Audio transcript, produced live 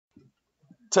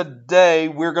Today,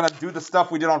 we're going to do the stuff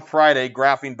we did on Friday,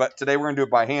 graphing, but today we're going to do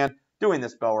it by hand. Doing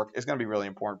this bell work is going to be really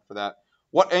important for that.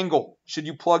 What angle should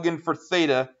you plug in for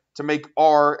theta to make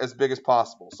r as big as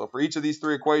possible? So for each of these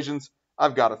three equations,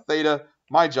 I've got a theta.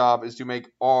 My job is to make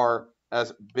r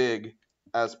as big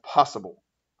as possible.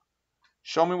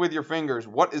 Show me with your fingers,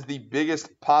 what is the biggest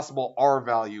possible r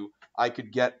value I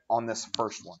could get on this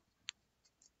first one?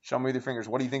 Show me with your fingers.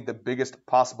 What do you think the biggest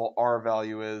possible r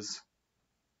value is?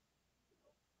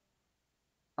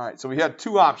 All right, so we had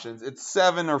two options. It's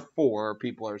 7 or 4,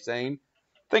 people are saying.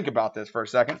 Think about this for a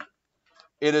second.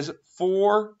 It is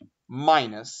 4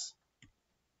 minus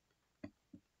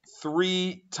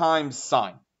 3 times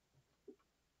sine.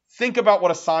 Think about what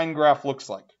a sine graph looks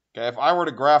like. Okay, if I were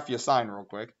to graph you a sine real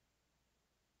quick,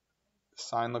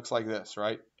 sine looks like this,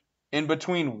 right? In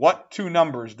between what two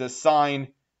numbers does sine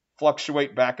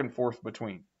fluctuate back and forth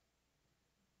between?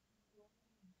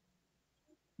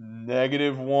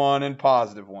 -1 and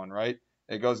 +1, right?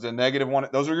 It goes to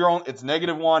 -1. Those are your own. It's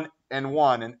 -1 and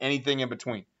 1 and anything in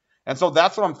between. And so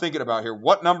that's what I'm thinking about here.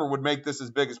 What number would make this as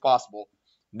big as possible?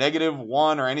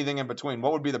 -1 or anything in between.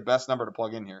 What would be the best number to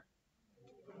plug in here?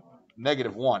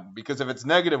 -1. Because if it's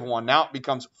 -1, now it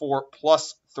becomes 4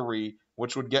 plus 3,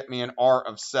 which would get me an r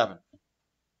of 7.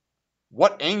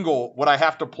 What angle would I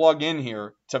have to plug in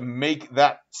here to make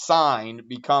that sine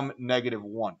become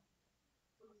 -1?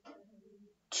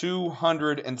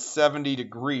 270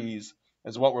 degrees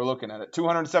is what we're looking at. At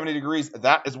 270 degrees,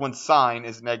 that is when sine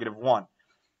is -1.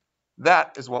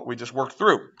 That is what we just worked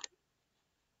through.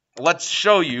 Let's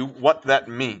show you what that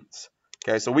means.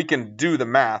 Okay, so we can do the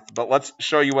math, but let's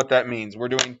show you what that means. We're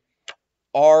doing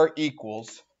r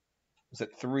equals, is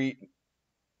it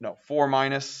 4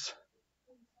 minus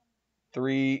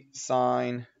 3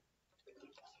 sine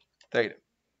theta.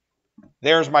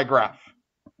 There's my graph.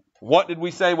 What did we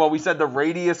say? Well, we said the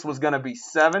radius was going to be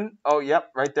 7. Oh,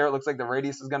 yep, right there. It looks like the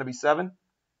radius is going to be 7.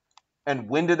 And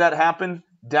when did that happen?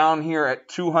 Down here at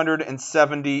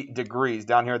 270 degrees,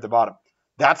 down here at the bottom.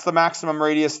 That's the maximum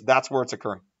radius. That's where it's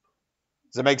occurring.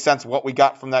 Does it make sense what we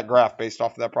got from that graph based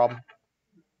off of that problem?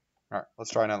 All right, let's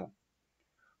try another one.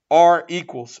 R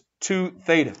equals 2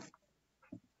 theta.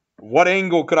 What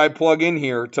angle could I plug in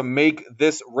here to make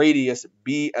this radius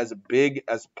be as big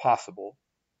as possible?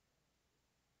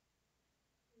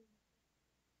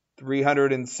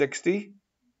 360.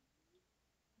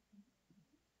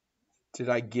 Did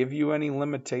I give you any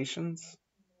limitations?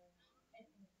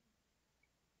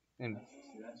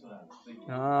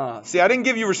 See, I didn't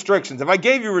give you restrictions. If I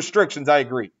gave you restrictions, I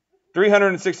agree.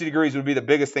 360 degrees would be the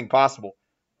biggest thing possible.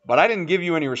 But I didn't give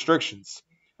you any restrictions.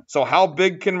 So how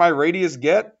big can my radius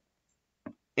get?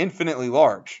 Infinitely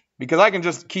large. Because I can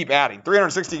just keep adding.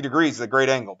 360 degrees is a great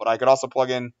angle, but I could also plug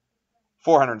in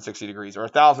 460 degrees or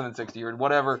 1,060 or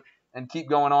whatever and keep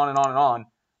going on and on and on.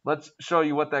 Let's show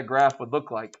you what that graph would look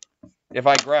like. If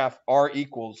I graph r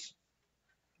equals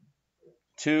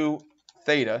 2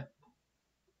 theta,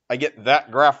 I get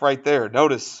that graph right there.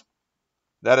 Notice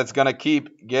that it's going to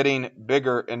keep getting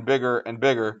bigger and bigger and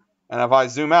bigger. And if I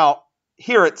zoom out,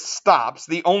 here it stops.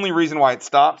 The only reason why it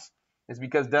stops is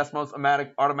because Desmos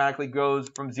automatically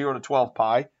goes from 0 to 12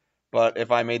 pi. But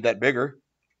if I made that bigger,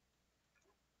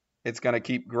 it's going to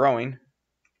keep growing.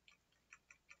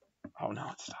 Oh,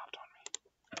 no, it stopped on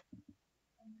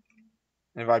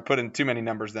me. If I put in too many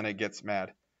numbers, then it gets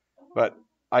mad. But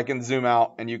I can zoom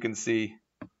out, and you can see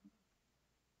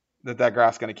that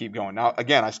graph's going to keep going. Now,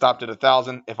 again, I stopped at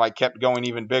 1,000. If I kept going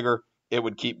even bigger, it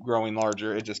would keep growing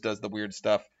larger. It just does the weird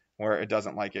stuff where it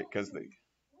doesn't like it because that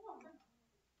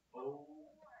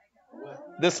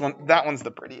one's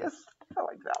the prettiest. I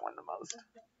like that one the most.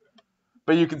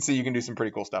 But you can see you can do some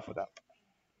pretty cool stuff with that.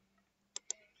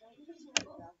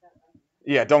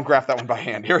 Yeah, don't graph that one by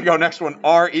hand. Here we go. Next one,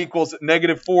 r equals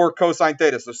 -4 cosine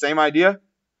theta. So same idea.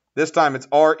 This time it's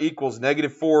r equals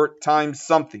 -4 times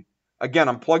something. Again,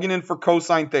 I'm plugging in for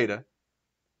cosine theta.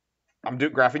 I'm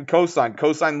graphing cosine.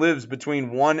 Cosine lives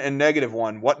between 1 and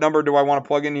 -1. What number do I want to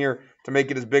plug in here to make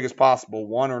it as big as possible?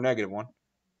 1 or -1?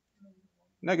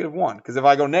 -1. Because if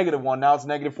I go -1, now it's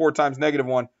 -4 times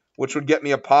 -1, which would get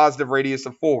me a positive radius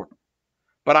of 4.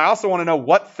 But I also want to know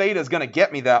what theta is going to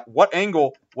get me that. What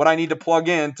angle would I need to plug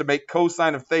in to make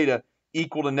cosine of theta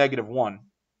equal to -1?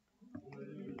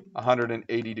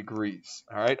 180 degrees.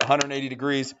 All right, 180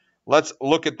 degrees. Let's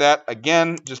look at that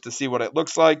again just to see what it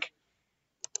looks like.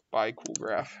 By cool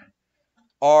graph.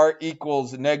 R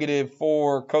equals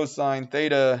 -4 cosine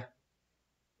theta.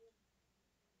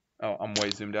 Oh, I'm way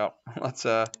zoomed out. Let's,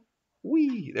 there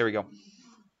we go.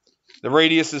 The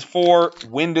radius is 4.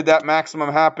 When did that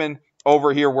maximum happen?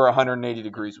 Over here where 180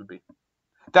 degrees would be.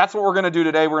 That's what we're going to do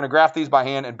today. We're going to graph these by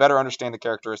hand and better understand the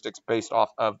characteristics based off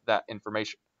of that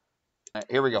information. All right,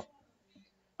 here we go.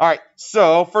 All right,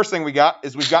 so first thing we got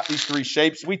is we've got these three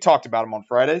shapes. We talked about them on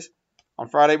Fridays. On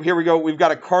Friday, here we go. We've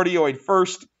got a cardioid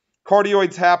first.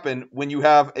 Cardioids happen when you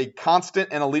have a constant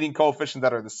and a leading coefficient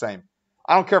that are the same.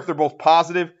 I don't care if they're both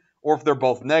positive or if they're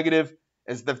both negative.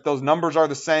 As if those numbers are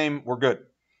the same, we're good.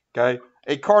 Okay?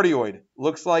 A cardioid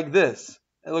looks like this.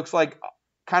 It looks like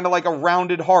kind of like a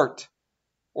rounded heart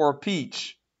or a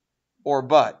peach or a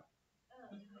butt.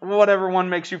 Whatever one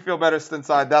makes you feel better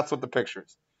inside, that's what the picture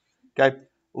is. Okay?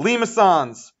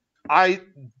 Limacons. I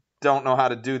don't know how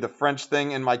to do the French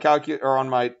thing in my calculator or on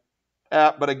my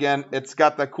app, but again, it's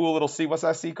got that cool little C. What's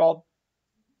that C called?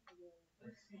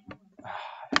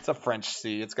 It's a French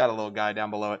C. It's got a little guy down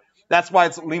below it. That's why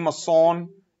it's Limacon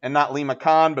and not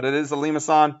Limacon, but it is a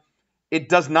Limacon. It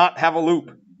does not have a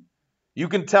loop. You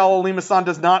can tell a Limacon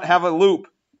does not have a loop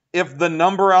if the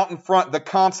number out in front, the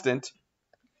constant,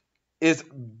 is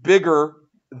bigger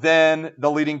than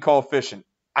the leading coefficient.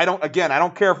 I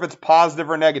don't care if it's positive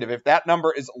or negative. If that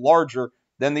number is larger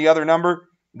than the other number,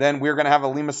 then we're going to have a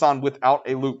Limacon without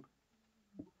a loop.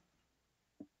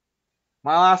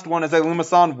 My last one is a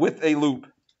Limacon with a loop.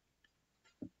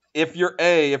 If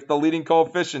the leading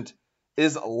coefficient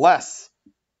is less,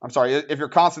 if your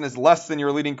constant is less than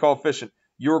your leading coefficient,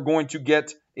 you're going to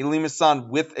get a Limacon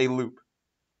with a loop.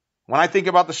 When I think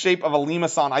about the shape of a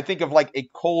Limacon, I think of like a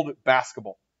cold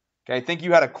basketball. Okay, think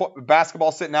you had a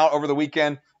basketball sitting out over the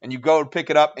weekend, and you go to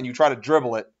pick it up and you try to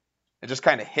dribble it. It just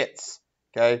kind of hits.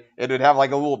 Okay, it would have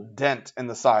like a little dent in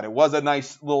the side. It was a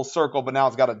nice little circle, but now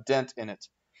it's got a dent in it.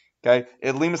 Okay,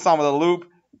 a Limacon with a loop.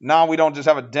 Now we don't just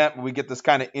have a dent, but we get this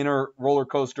kind of inner roller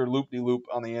coaster loop-de-loop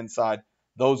on the inside.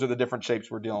 Those are the different shapes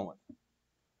we're dealing with.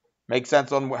 Make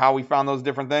sense on how we found those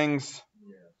different things?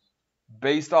 Yes.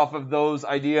 Based off of those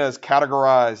ideas,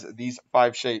 categorize these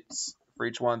 5 shapes. For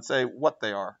each one, say what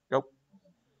they are. Go.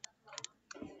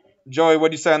 Joey, what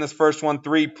do you say on this first one?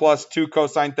 3 plus 2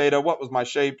 cosine theta. What was my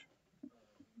shape?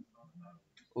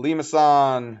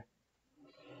 Limacon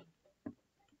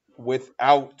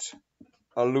without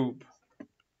a loop.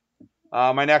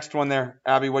 My next one there,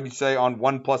 Abby, what do you say on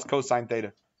 1 plus cosine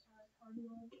theta?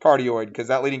 Cardioid, because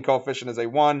that leading coefficient is a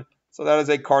 1. So that is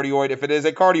a cardioid. If it is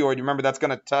a cardioid, remember that's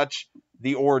going to touch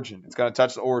the origin. It's going to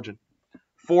touch the origin.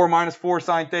 4 minus 4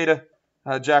 sine theta.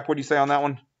 Jack, what do you say on that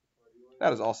one?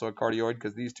 That is also a cardioid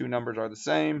because these two numbers are the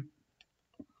same.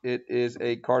 It is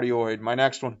a cardioid. My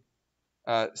next one,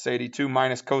 Sadie, 2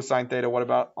 minus cosine theta. What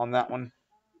about on that one?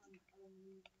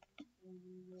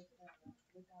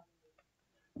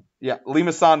 Yeah,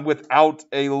 Limacon without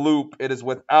a loop. It is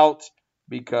without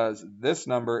because this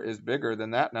number is bigger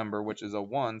than that number, which is a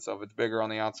 1. So if it's bigger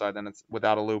on the outside, then it's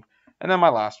without a loop. And then my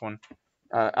last one.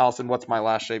 Allison, what's my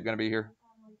last shape going to be here?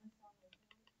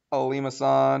 A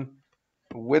Limacon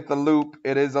with a loop.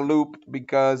 It is a loop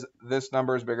because this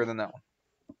number is bigger than that one.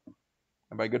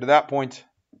 Everybody good to that point?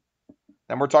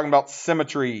 Then we're talking about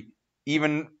symmetry,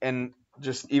 even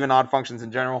odd functions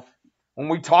in general. When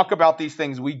we talk about these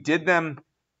things, we did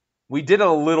it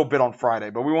a little bit on Friday,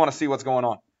 but we want to see what's going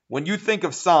on. When you think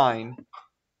of sine,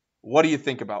 what do you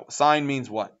think about? Sine means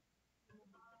what?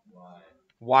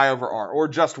 Y over R, or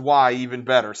just Y, even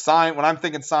better. Sine, when I'm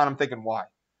thinking sine, I'm thinking Y.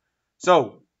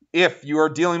 So if you are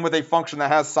dealing with a function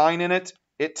that has sine in it,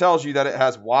 it tells you that it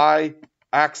has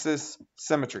y-axis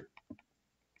symmetry.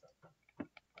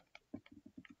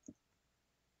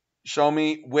 Show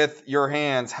me with your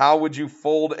hands, how would you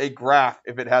fold a graph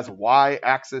if it has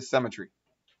y-axis symmetry?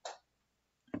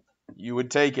 You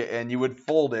would take it and you would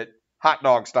fold it hot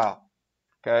dog style.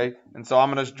 Okay? And so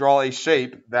I'm going to draw a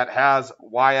shape that has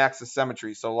y-axis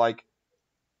symmetry. So like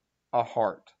a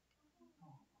heart.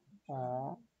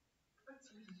 Aww.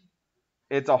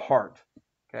 It's a heart.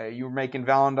 Okay? You're making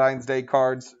Valentine's Day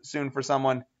cards soon for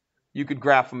someone. You could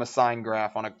graph them a sine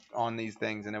graph on these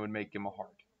things and it would make them a heart.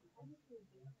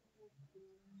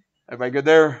 Everybody good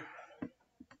there?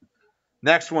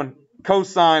 Next one,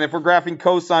 cosine. If we're graphing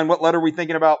cosine, what letter are we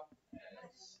thinking about?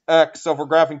 X. So if we're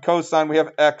graphing cosine, we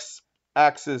have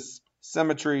x-axis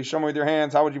symmetry. Show me with your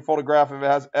hands. How would you fold a graph if it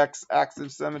has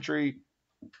x-axis symmetry?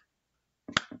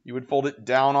 You would fold it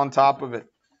down on top of it.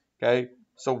 Okay.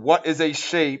 So what is a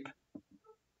shape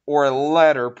or a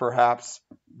letter, perhaps,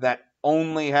 that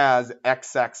only has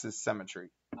x-axis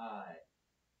symmetry?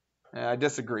 I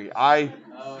disagree. Oh,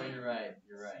 you're right.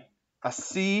 A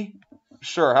C?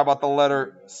 Sure. How about the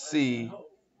letter C?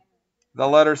 The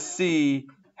letter C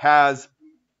has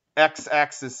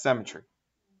x-axis symmetry.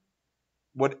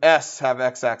 Would S have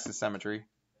x-axis symmetry?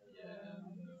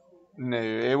 No,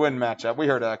 it wouldn't match up. We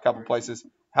heard it a couple places.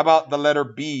 How about the letter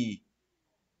B?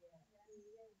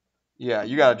 Yeah,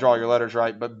 you got to draw your letters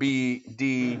right. But B,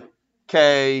 D,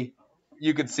 K,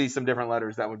 you could see some different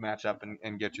letters that would match up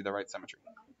and get you the right symmetry.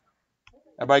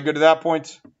 Everybody good to that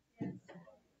point?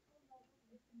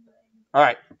 All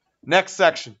right, next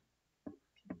section.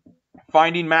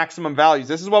 Finding maximum values.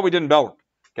 This is what we did in bell work.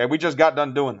 Okay, we just got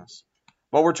done doing this.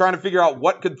 But we're trying to figure out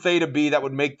what could theta be that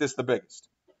would make this the biggest.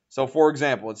 So for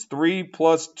example, it's 3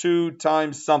 plus 2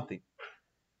 times something.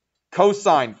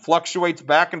 Cosine fluctuates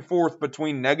back and forth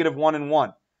between -1 and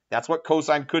 1. That's what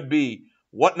cosine could be.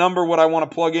 What number would I want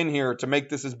to plug in here to make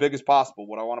this as big as possible?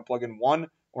 Would I want to plug in 1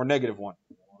 or -1?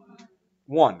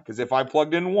 1, because if I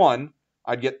plugged in 1,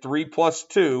 I'd get 3 plus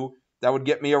 2. That would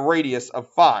get me a radius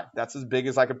of 5. That's as big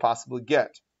as I could possibly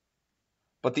get.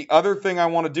 But the other thing I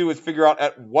want to do is figure out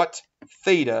at what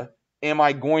theta am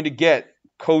I going to get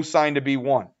cosine to be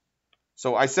 1.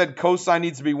 So I said cosine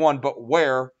needs to be 1, but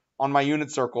where on my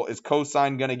unit circle is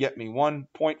cosine going to get me? 1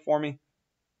 point for me?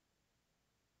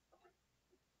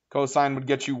 Cosine would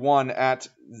get you 1 at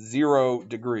 0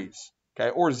 degrees, okay,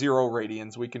 or 0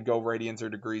 radians. We can go radians or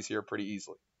degrees here pretty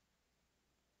easily.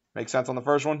 Make sense on the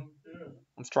first one? Yeah.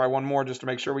 Let's try one more just to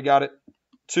make sure we got it.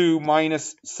 2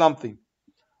 minus something.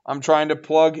 I'm trying to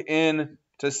plug in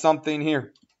to something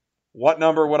here. What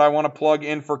number would I want to plug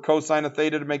in for cosine of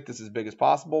theta to make this as big as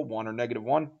possible? 1 or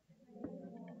 -1?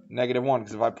 -1,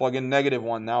 because if I plug in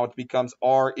 -1, now it becomes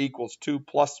r equals 2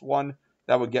 plus 1.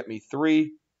 That would get me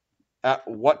 3. At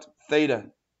what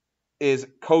theta is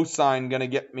cosine going to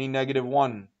get me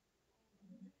 -1?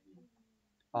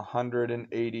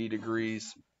 180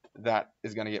 degrees. That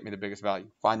is going to get me the biggest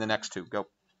value. Find the next two. Go.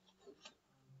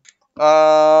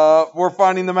 We're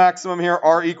finding the maximum here.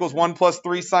 R equals 1 plus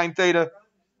 3 sine theta.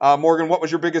 Morgan, what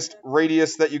was your biggest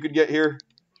radius that you could get here?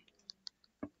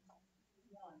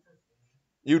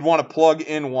 You'd want to plug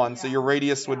in 1, so your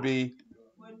radius would be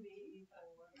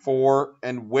 4.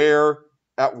 And where,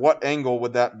 at what angle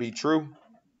would that be true?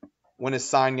 When is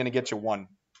sine going to get you 1?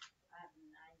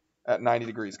 At 90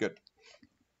 degrees. Good.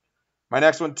 My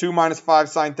next one, 2 minus 5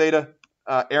 sine theta.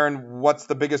 Aaron, what's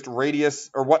the biggest radius,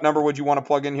 or what number would you want to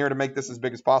plug in here to make this as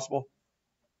big as possible?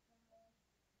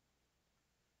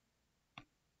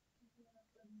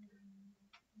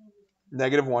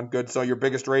 -1. Good. So your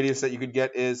biggest radius that you could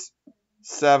get is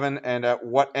 7. And at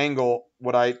what angle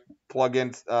would I plug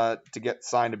in to get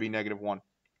sine to be -1?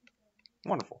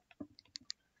 Wonderful.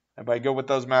 Everybody go with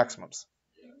those maximums.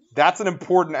 That's an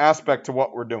important aspect to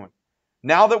what we're doing.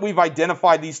 Now that we've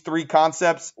identified these 3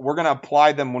 concepts, we're going to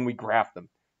apply them when we graph them.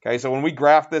 Okay, so when we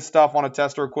graph this stuff on a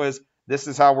test or a quiz, this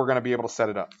is how we're going to be able to set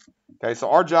it up. Okay,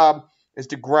 so our job is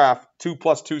to graph 2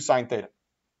 plus 2 sine theta.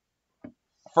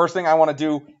 First thing I want to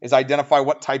do is identify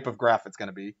what type of graph it's going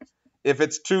to be. If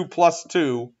it's 2 plus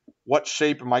 2, what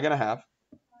shape am I going to have?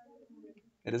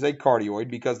 It is a cardioid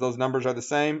because those numbers are the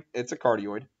same. It's a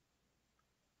cardioid.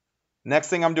 Next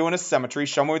thing I'm doing is symmetry.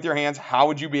 Show me with your hands, how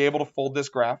would you be able to fold this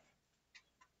graph?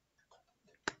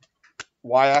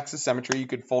 Y-axis symmetry, you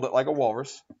could fold it like a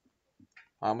walrus.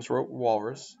 I almost wrote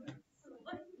walrus.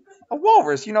 A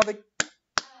walrus, you know,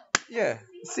 yeah,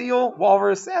 seal,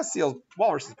 walrus, yeah, seal,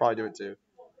 walruses probably do it too.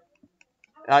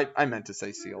 I meant to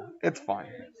say seal. It's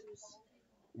fine.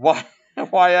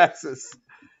 Y-axis.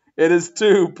 It is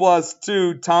 2 plus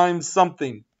 2 times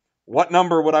something. What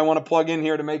number would I want to plug in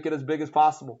here to make it as big as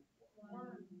possible?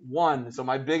 1. So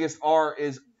my biggest R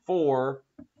is 4.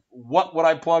 What would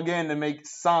I plug in to make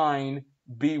sine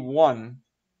be 1?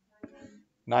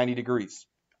 90 degrees.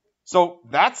 So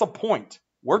that's a point.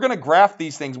 We're going to graph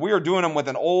these things. We are doing them with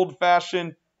an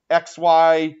old-fashioned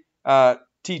XY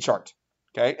T-chart.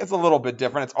 Okay, it's a little bit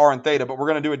different. It's R and theta, but we're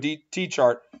going to do a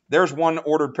T-chart. There's one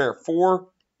ordered pair.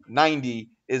 490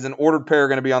 is an ordered pair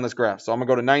going to be on this graph. So I'm going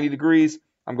to go to 90 degrees.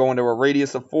 I'm going to a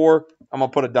radius of 4. I'm going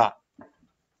to put a dot.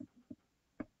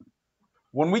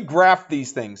 When we graph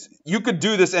these things, you could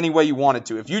do this any way you wanted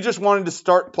to. If you just wanted to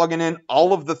start plugging in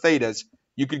all of the thetas,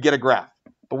 you could get a graph.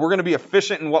 But we're going to be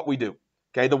efficient in what we do.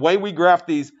 Okay, the way we graph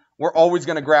these, we're always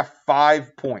going to graph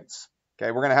 5 points.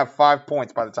 Okay, we're going to have 5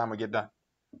 points by the time we get done.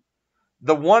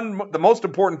 The most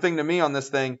important thing to me on this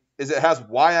thing is it has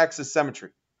y-axis symmetry.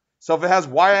 So if it has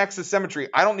y-axis symmetry,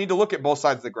 I don't need to look at both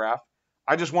sides of the graph.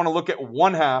 I just want to look at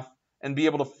one half and be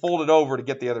able to fold it over to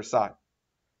get the other side.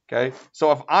 Okay,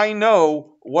 so if I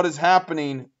know what is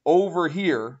happening over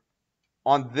here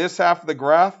on this half of the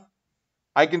graph,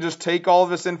 I can just take all of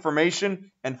this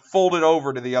information and fold it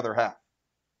over to the other half.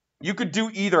 You could do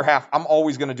either half. I'm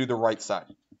always going to do the right side.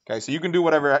 Okay, so you can do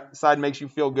whatever side makes you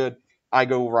feel good. I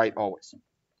go right always.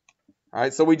 All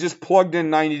right, so we just plugged in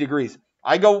 90 degrees.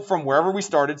 I go from wherever we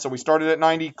started. So we started at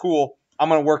 90. Cool. I'm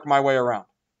going to work my way around.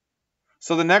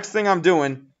 So the next thing I'm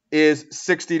doing is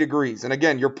 60 degrees. And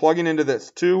again, you're plugging into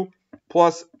this. 2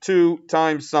 plus 2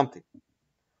 times something.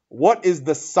 What is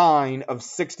the sine of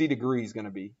 60 degrees going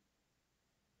to be?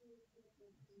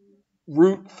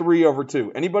 Root 3 over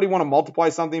 2. Anybody want to multiply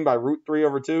something by root 3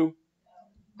 over 2?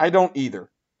 I don't either.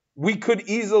 We could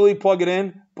easily plug it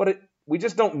in, but we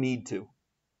just don't need to.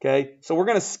 Okay, so we're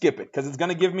going to skip it because it's going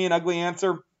to give me an ugly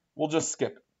answer. We'll just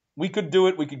skip it. We could do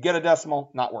it. We could get a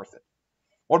decimal. Not worth it.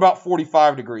 What about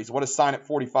 45 degrees? What is sine at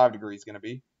 45 degrees going to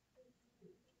be?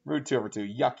 Root 2 over 2.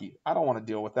 Yucky. I don't want to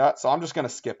deal with that, so I'm just going to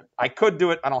skip it. I could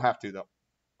do it. I don't have to, though.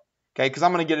 Okay, because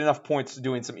I'm going to get enough points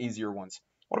doing some easier ones.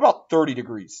 What about 30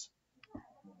 degrees?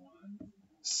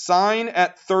 Sine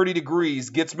at 30 degrees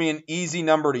gets me an easy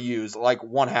number to use, like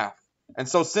 1/2. And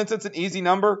so since it's an easy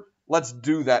number, let's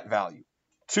do that value.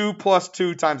 2 plus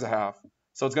 2 times 1/2.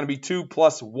 So it's going to be 2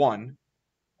 plus 1.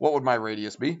 What would my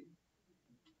radius be?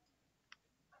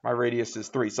 My radius is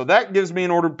 3. So that gives me an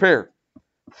ordered pair.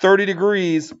 30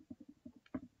 degrees,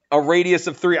 a radius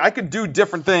of 3. I could do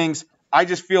different things. I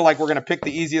just feel like we're going to pick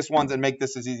the easiest ones and make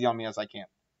this as easy on me as I can.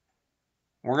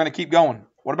 We're going to keep going.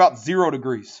 What about 0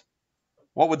 degrees?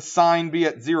 What would sine be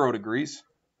at 0 degrees?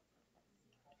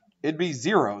 It'd be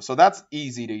 0. So that's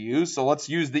easy to use. So let's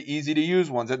use the easy to use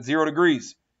ones. At 0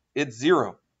 degrees, it's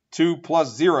 0. 2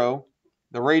 plus 0,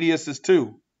 the radius is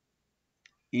 2.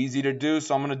 Easy to do,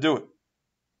 so I'm going to do it.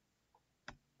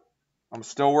 I'm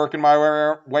still working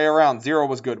my way around. 0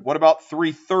 was good. What about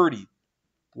 330?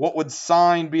 What would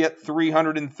sine be at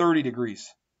 330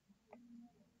 degrees?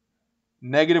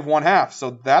 Negative 1/2.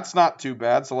 So that's not too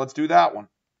bad. So let's do that one.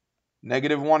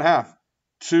 Negative 1/2.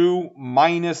 2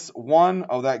 minus 1.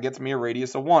 Oh, that gets me a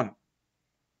radius of 1.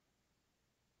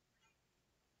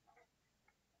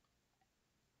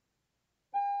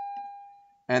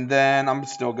 And then I'm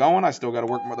still going. I still got to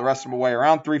work the rest of my way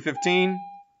around. 315.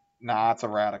 Nah, it's a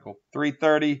radical.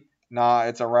 330. Nah,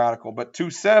 it's a radical. But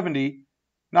 270,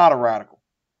 not a radical.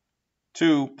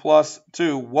 2 plus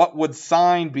 2. What would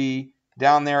sine be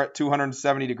down there at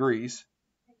 270 degrees?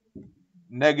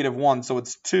 Negative 1. So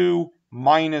it's 2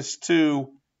 minus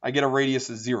 2. I get a radius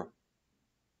of 0.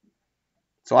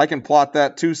 So I can plot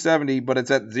that 270, but it's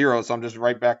at 0. So I'm just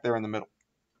right back there in the middle.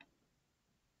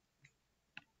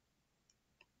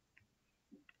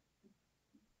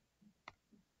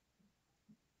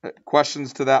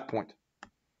 Questions to that point?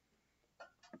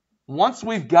 Once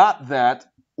we've got that,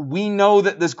 we know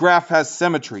that this graph has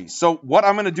symmetry. So what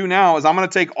I'm going to do now is I'm going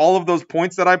to take all of those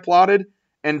points that I plotted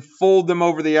and fold them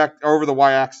over the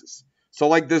y-axis. So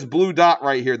like this blue dot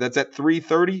right here that's at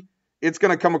 330, it's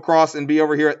going to come across and be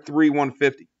over here at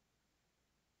 3150.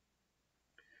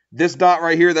 This dot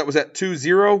right here that was at 20,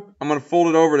 I'm going to fold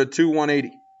it over to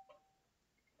 2180.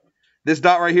 This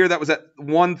dot right here that was at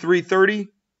 1330,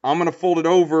 I'm going to fold it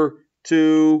over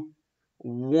to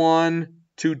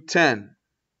 1210.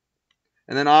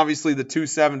 And then obviously the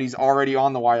 270 is already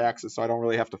on the y-axis, so I don't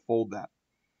really have to fold that.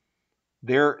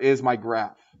 There is my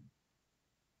graph.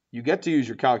 You get to use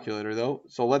your calculator, though,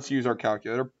 so let's use our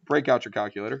calculator. Break out your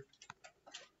calculator.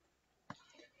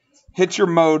 Hit your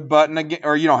mode button again,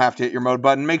 or you don't have to hit your mode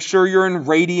button. Make sure you're in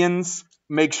radians.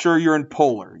 Make sure you're in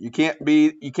polar. You can't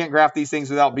graph these things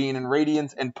without being in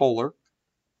radians and polar.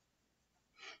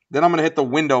 Then I'm going to hit the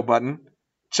window button.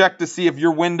 Check to see if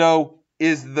your window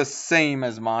is the same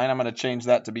as mine. I'm going to change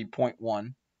that to be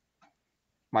 0.1,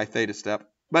 my theta step.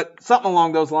 But something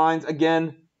along those lines.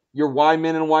 Again, your y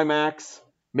min and y max,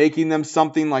 making them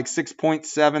something like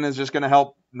 6.7 is just going to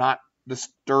help not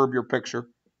disturb your picture.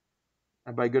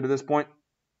 Everybody good to this point?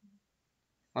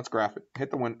 Let's graph it.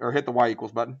 Hit the y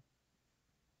equals button.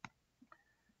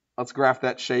 Let's graph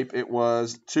that shape. It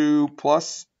was 2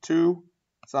 plus 2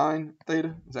 sine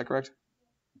theta. Is that correct?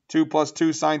 2 plus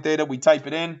 2 sine theta. We type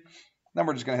it in. Then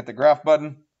we're just going to hit the graph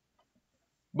button.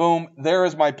 Boom. There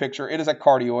is my picture. It is a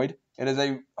cardioid. It is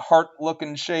a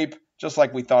heart-looking shape, just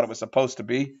like we thought it was supposed to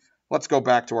be. Let's go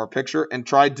back to our picture and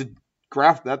try to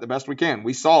graph that the best we can.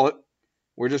 We saw it.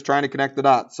 We're just trying to connect the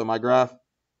dots. So my graph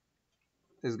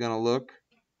is going to look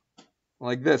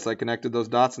like this. I connected those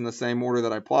dots in the same order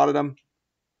that I plotted them.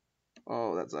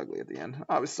 Oh, that's ugly at the end.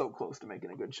 I was so close to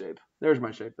making a good shape. There's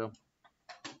my shape, though.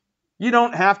 You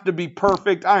don't have to be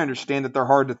perfect. I understand that they're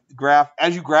hard to graph.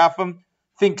 As you graph them,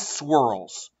 think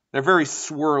swirls. They're very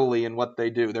swirly in what they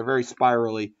do. They're very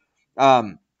spirally.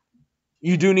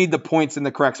 You do need the points in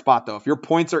the correct spot, though. If your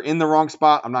points are in the wrong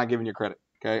spot, I'm not giving you credit.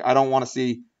 Okay, I don't want to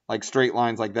see like straight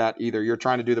lines like that either. You're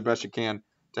trying to do the best you can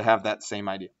to have that same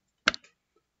idea.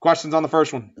 Questions on the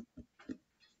first one?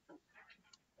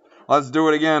 Let's do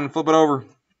it again. Flip it over.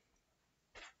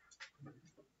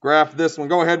 Graph this one.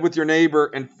 Go ahead with your neighbor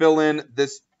and fill in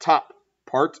this top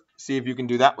part. see if you can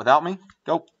do that without me.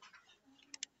 Go.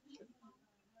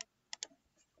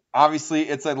 Obviously,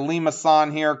 it's a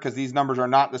Limacon here because these numbers are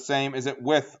not the same. Is it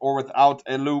with or without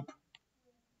a loop?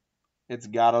 It's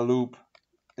got a loop.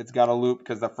 It's got a loop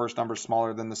because the first number is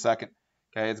smaller than the second.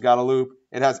 Okay, it's got a loop.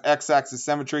 It has x-axis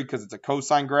symmetry because it's a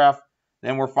cosine graph.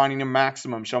 Then we're finding a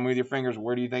maximum. Show me with your fingers.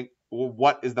 Where do you think,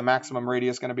 what is the maximum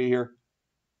radius going to be here?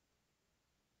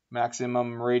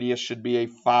 Maximum radius should be a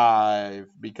 5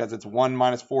 because it's 1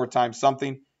 minus 4 times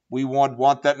something. We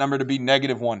want that number to be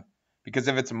 -1 because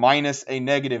if it's minus a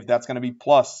negative, that's going to be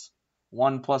plus.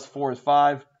 1 plus 4 is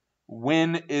 5.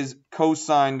 When is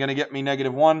cosine going to get me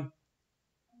 -1?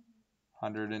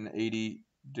 180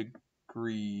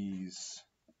 degrees.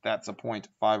 That's a point,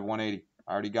 5, 180.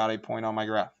 I already got a point on my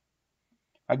graph.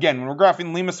 Again, when we're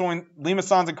graphing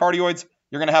Limacons and cardioids,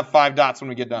 you're going to have 5 dots when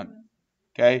we get done.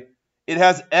 Okay? It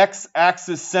has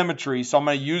x-axis symmetry, so I'm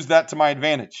going to use that to my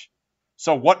advantage.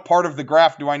 So what part of the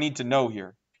graph do I need to know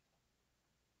here?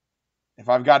 If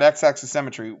I've got x-axis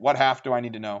symmetry, what half do I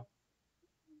need to know?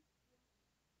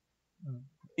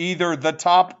 Either the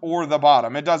top or the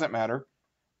bottom. It doesn't matter.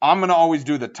 I'm going to always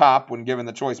do the top when given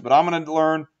the choice, but I'm going to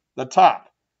learn the top.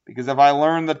 Because if I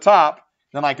learn the top,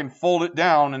 then I can fold it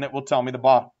down and it will tell me the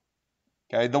bottom.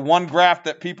 Okay, the one graph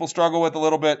that people struggle with a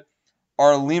little bit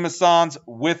are Limacons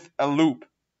with a loop.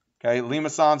 Okay,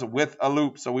 Limacons with a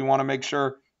loop. So we want to make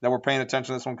sure that we're paying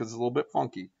attention to this one because it's a little bit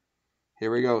funky.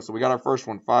 Here we go. So we got our first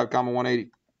one, 5, 180.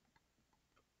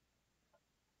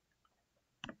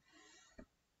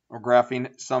 We're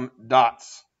graphing some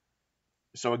dots.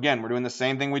 So again, we're doing the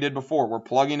same thing we did before. We're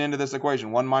plugging into this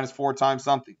equation, 1 minus 4 times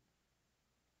something.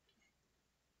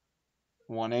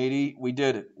 180, we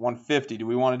did it. 150, do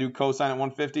we want to do cosine at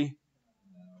 150?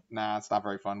 Nah, it's not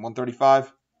very fun.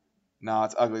 135? No,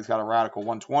 it's ugly. It's got a radical.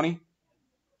 120?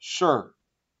 Sure.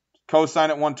 Cosine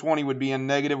at 120 would be a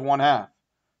 -1/2.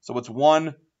 So it's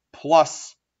 1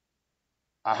 plus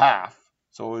a half.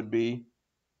 So it would be,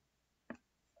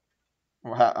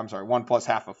 I'm sorry, 1 plus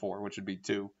half of 4, which would be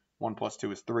 2. 1 plus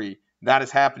 2 is 3. That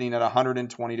is happening at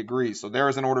 120 degrees. So there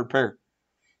is an ordered pair.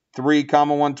 3,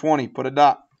 120. Put a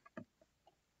dot.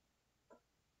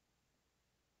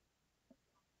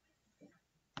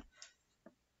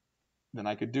 Then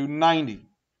I could do 90.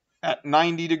 At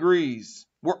 90 degrees,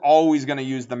 we're always going to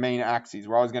use the main axes.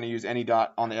 We're always going to use any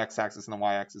dot on the x-axis and the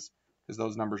y-axis because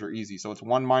those numbers are easy. So it's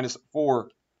 1 minus 4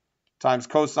 times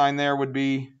cosine there would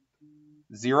be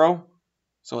 0.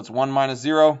 So it's 1 minus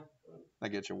 0. That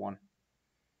gets you 1.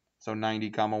 So 90,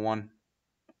 1.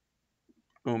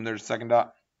 Boom, there's a second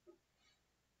dot.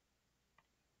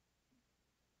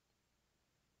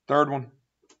 Third one.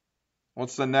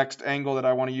 What's the next angle that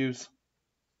I want to use?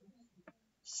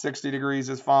 60 degrees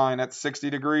is fine. At 60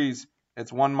 degrees,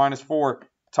 it's 1 minus 4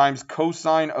 times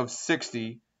cosine of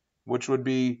 60, which would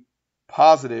be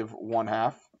positive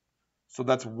 1/2. So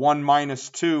that's 1 minus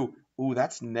 2. Ooh,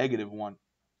 that's -1.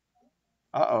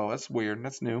 Uh-oh, that's weird.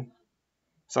 That's new.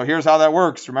 So here's how that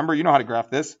works. Remember, you know how to graph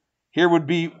this. Here would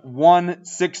be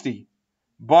 160,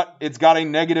 but it's got a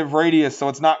negative radius, so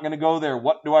it's not going to go there.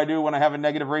 What do I do when I have a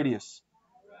negative radius?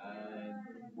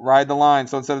 Ride the line.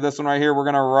 So instead of this one right here, we're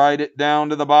going to ride it down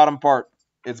to the bottom part.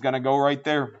 It's going to go right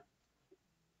there.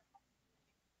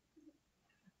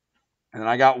 And then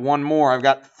I got one more. I've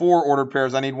got 4 ordered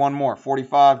pairs. I need one more.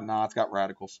 45. Nah, it's got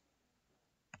radicals.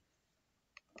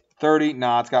 30.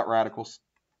 Nah, it's got radicals.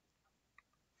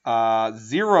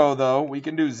 0, though. We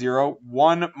can do 0.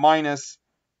 1 minus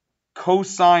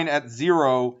cosine at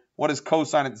 0. What is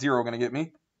cosine at 0 going to get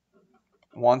me?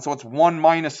 1. So it's 1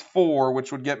 minus 4,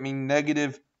 which would get me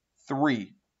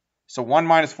 -3. So 1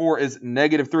 minus 4 is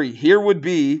 -3. Here would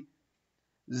be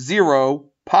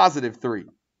 0, positive 3.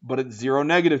 But it's 0,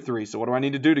 -3. So what do I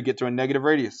need to do to get to a negative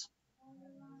radius?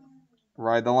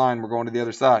 Ride the line. We're going to the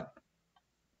other side.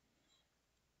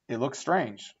 It looks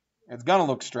strange. It's going to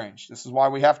look strange. This is why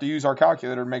we have to use our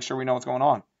calculator to make sure we know what's going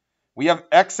on. We have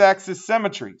x-axis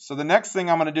symmetry. So the next thing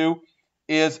I'm going to do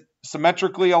is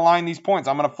symmetrically align these points.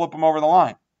 I'm going to flip them over the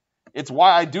line. It's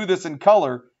why I do this in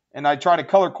color, and I try to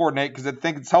color coordinate because I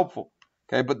think it's helpful.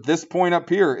 Okay, but this point up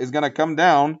here is going to come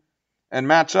down and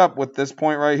match up with this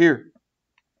point right here.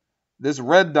 This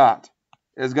red dot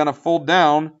is going to fold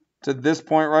down to this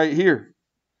point right here.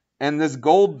 And this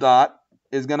gold dot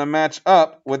is going to match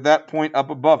up with that point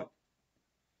up above it.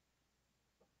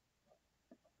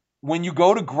 When you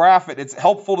go to graph it, it's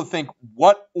helpful to think,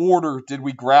 what order did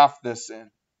we graph this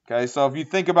in? Okay, so if you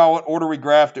think about what order we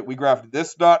graphed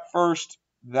this dot first,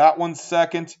 that one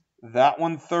second, that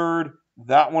one third,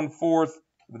 that one fourth,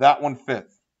 that one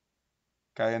fifth.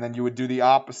 Okay, and then you would do the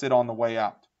opposite on the way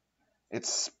out.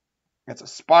 It's It's a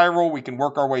spiral. We can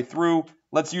work our way through.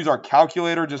 Let's use our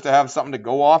calculator just to have something to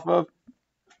go off of.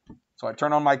 So I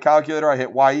turn on my calculator. I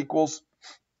hit y equals.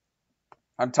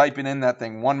 I'm typing in that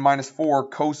thing, 1 minus 4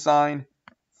 cosine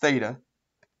theta.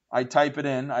 I type it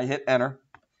in. I hit enter.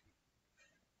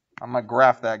 I'm going to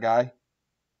graph that guy.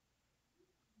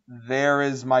 There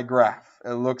is my graph.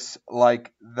 It looks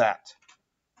like that.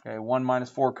 Okay, 1 minus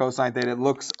 4 cosine theta. It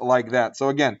looks like that. So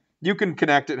again, you can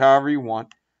connect it however you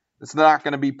want. It's not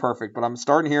going to be perfect, but I'm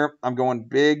starting here. I'm going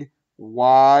big,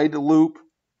 wide loop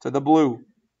to the blue,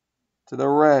 to the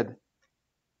red,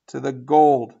 to the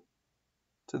gold,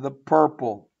 to the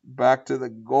purple, back to the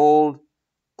gold,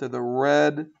 to the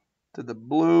red, to the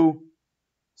blue,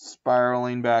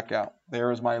 spiraling back out.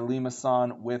 There is my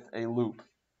Limacon with a loop.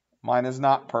 Mine is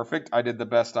not perfect. I did the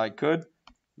best I could.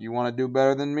 You want to do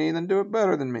better than me, then do it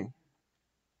better than me.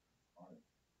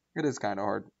 It is kind of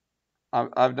hard.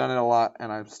 I've done it a lot,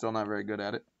 and I'm still not very good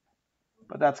at it.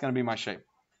 But that's going to be my shape.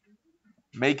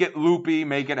 Make it loopy.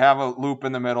 Make it have a loop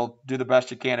in the middle. Do the best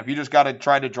you can. If you just got to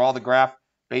try to draw the graph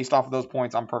based off of those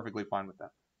points, I'm perfectly fine with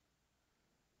that.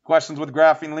 Questions with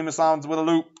graphing Limacons with a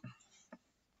loop?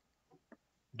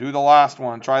 Do the last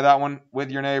one. Try that one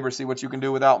with your neighbor. See what you can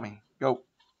do without me. Go.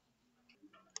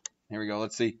 Here we go.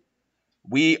 Let's see.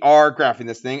 We are graphing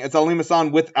this thing. It's a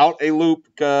Limacon without a loop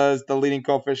because the leading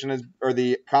coefficient is, or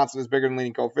the constant is bigger than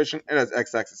leading coefficient. It has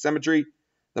x-axis symmetry.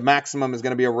 The maximum is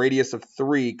going to be a radius of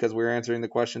 3 because we're answering the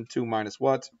question 2 minus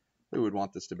what? We would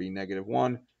want this to be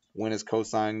 -1. When is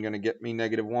cosine going to get me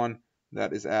 -1?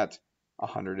 That is at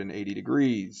 180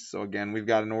 degrees. So again, we've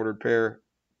got an ordered pair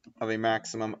of a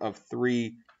maximum of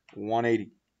 3,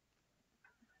 180.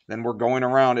 Then we're going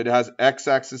around. It has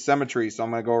x-axis symmetry, so I'm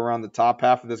going to go around the top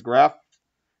half of this graph.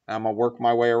 And I'm going to work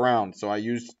my way around. So I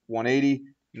used 180.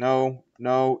 No,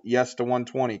 no, yes to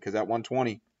 120, because at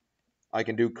 120, I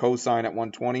can do cosine at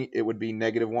 120. It would be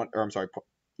 -1, or I'm sorry,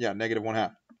 yeah,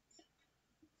 -1/2.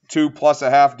 2 plus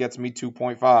 1/2 gets me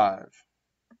 2.5.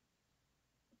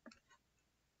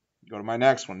 Go to my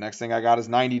next one. Next thing I got is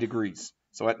 90 degrees.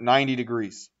 So at 90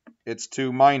 degrees, it's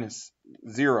 2 minus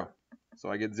 0. So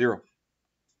I get 0.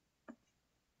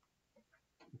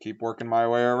 Keep working my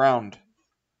way around.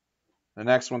 The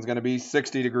next one's going to be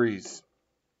 60 degrees.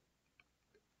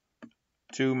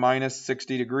 2 minus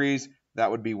 60 degrees, that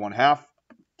would be 1/2.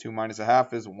 2 minus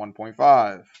 1/2 is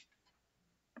 1.5.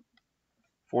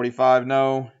 45,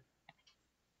 no.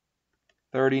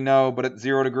 30, no. But at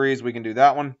 0 degrees, we can do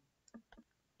that one.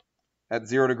 At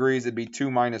 0 degrees, it'd be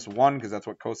 2 minus 1, because that's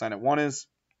what cosine at 1 is.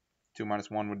 2 minus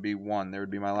 1 would be 1. There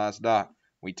would be my last dot.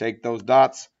 We take those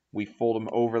dots, we fold them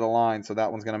over the line. So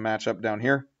that one's going to match up down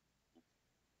here.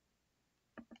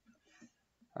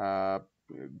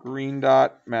 Green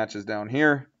dot matches down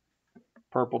here.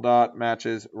 Purple dot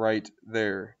matches right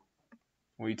there.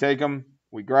 We take them,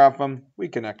 we graph them, we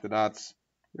connect the dots.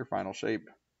 Your final shape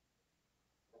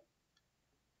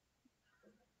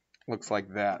looks like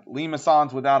that.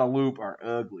 Limacons without a loop are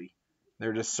ugly.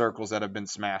 They're just circles that have been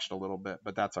smashed a little bit,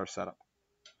 but that's our setup.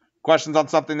 Questions on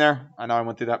something there? I know I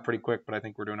went through that pretty quick, but I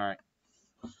think we're doing all right.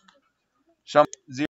 Show me 0.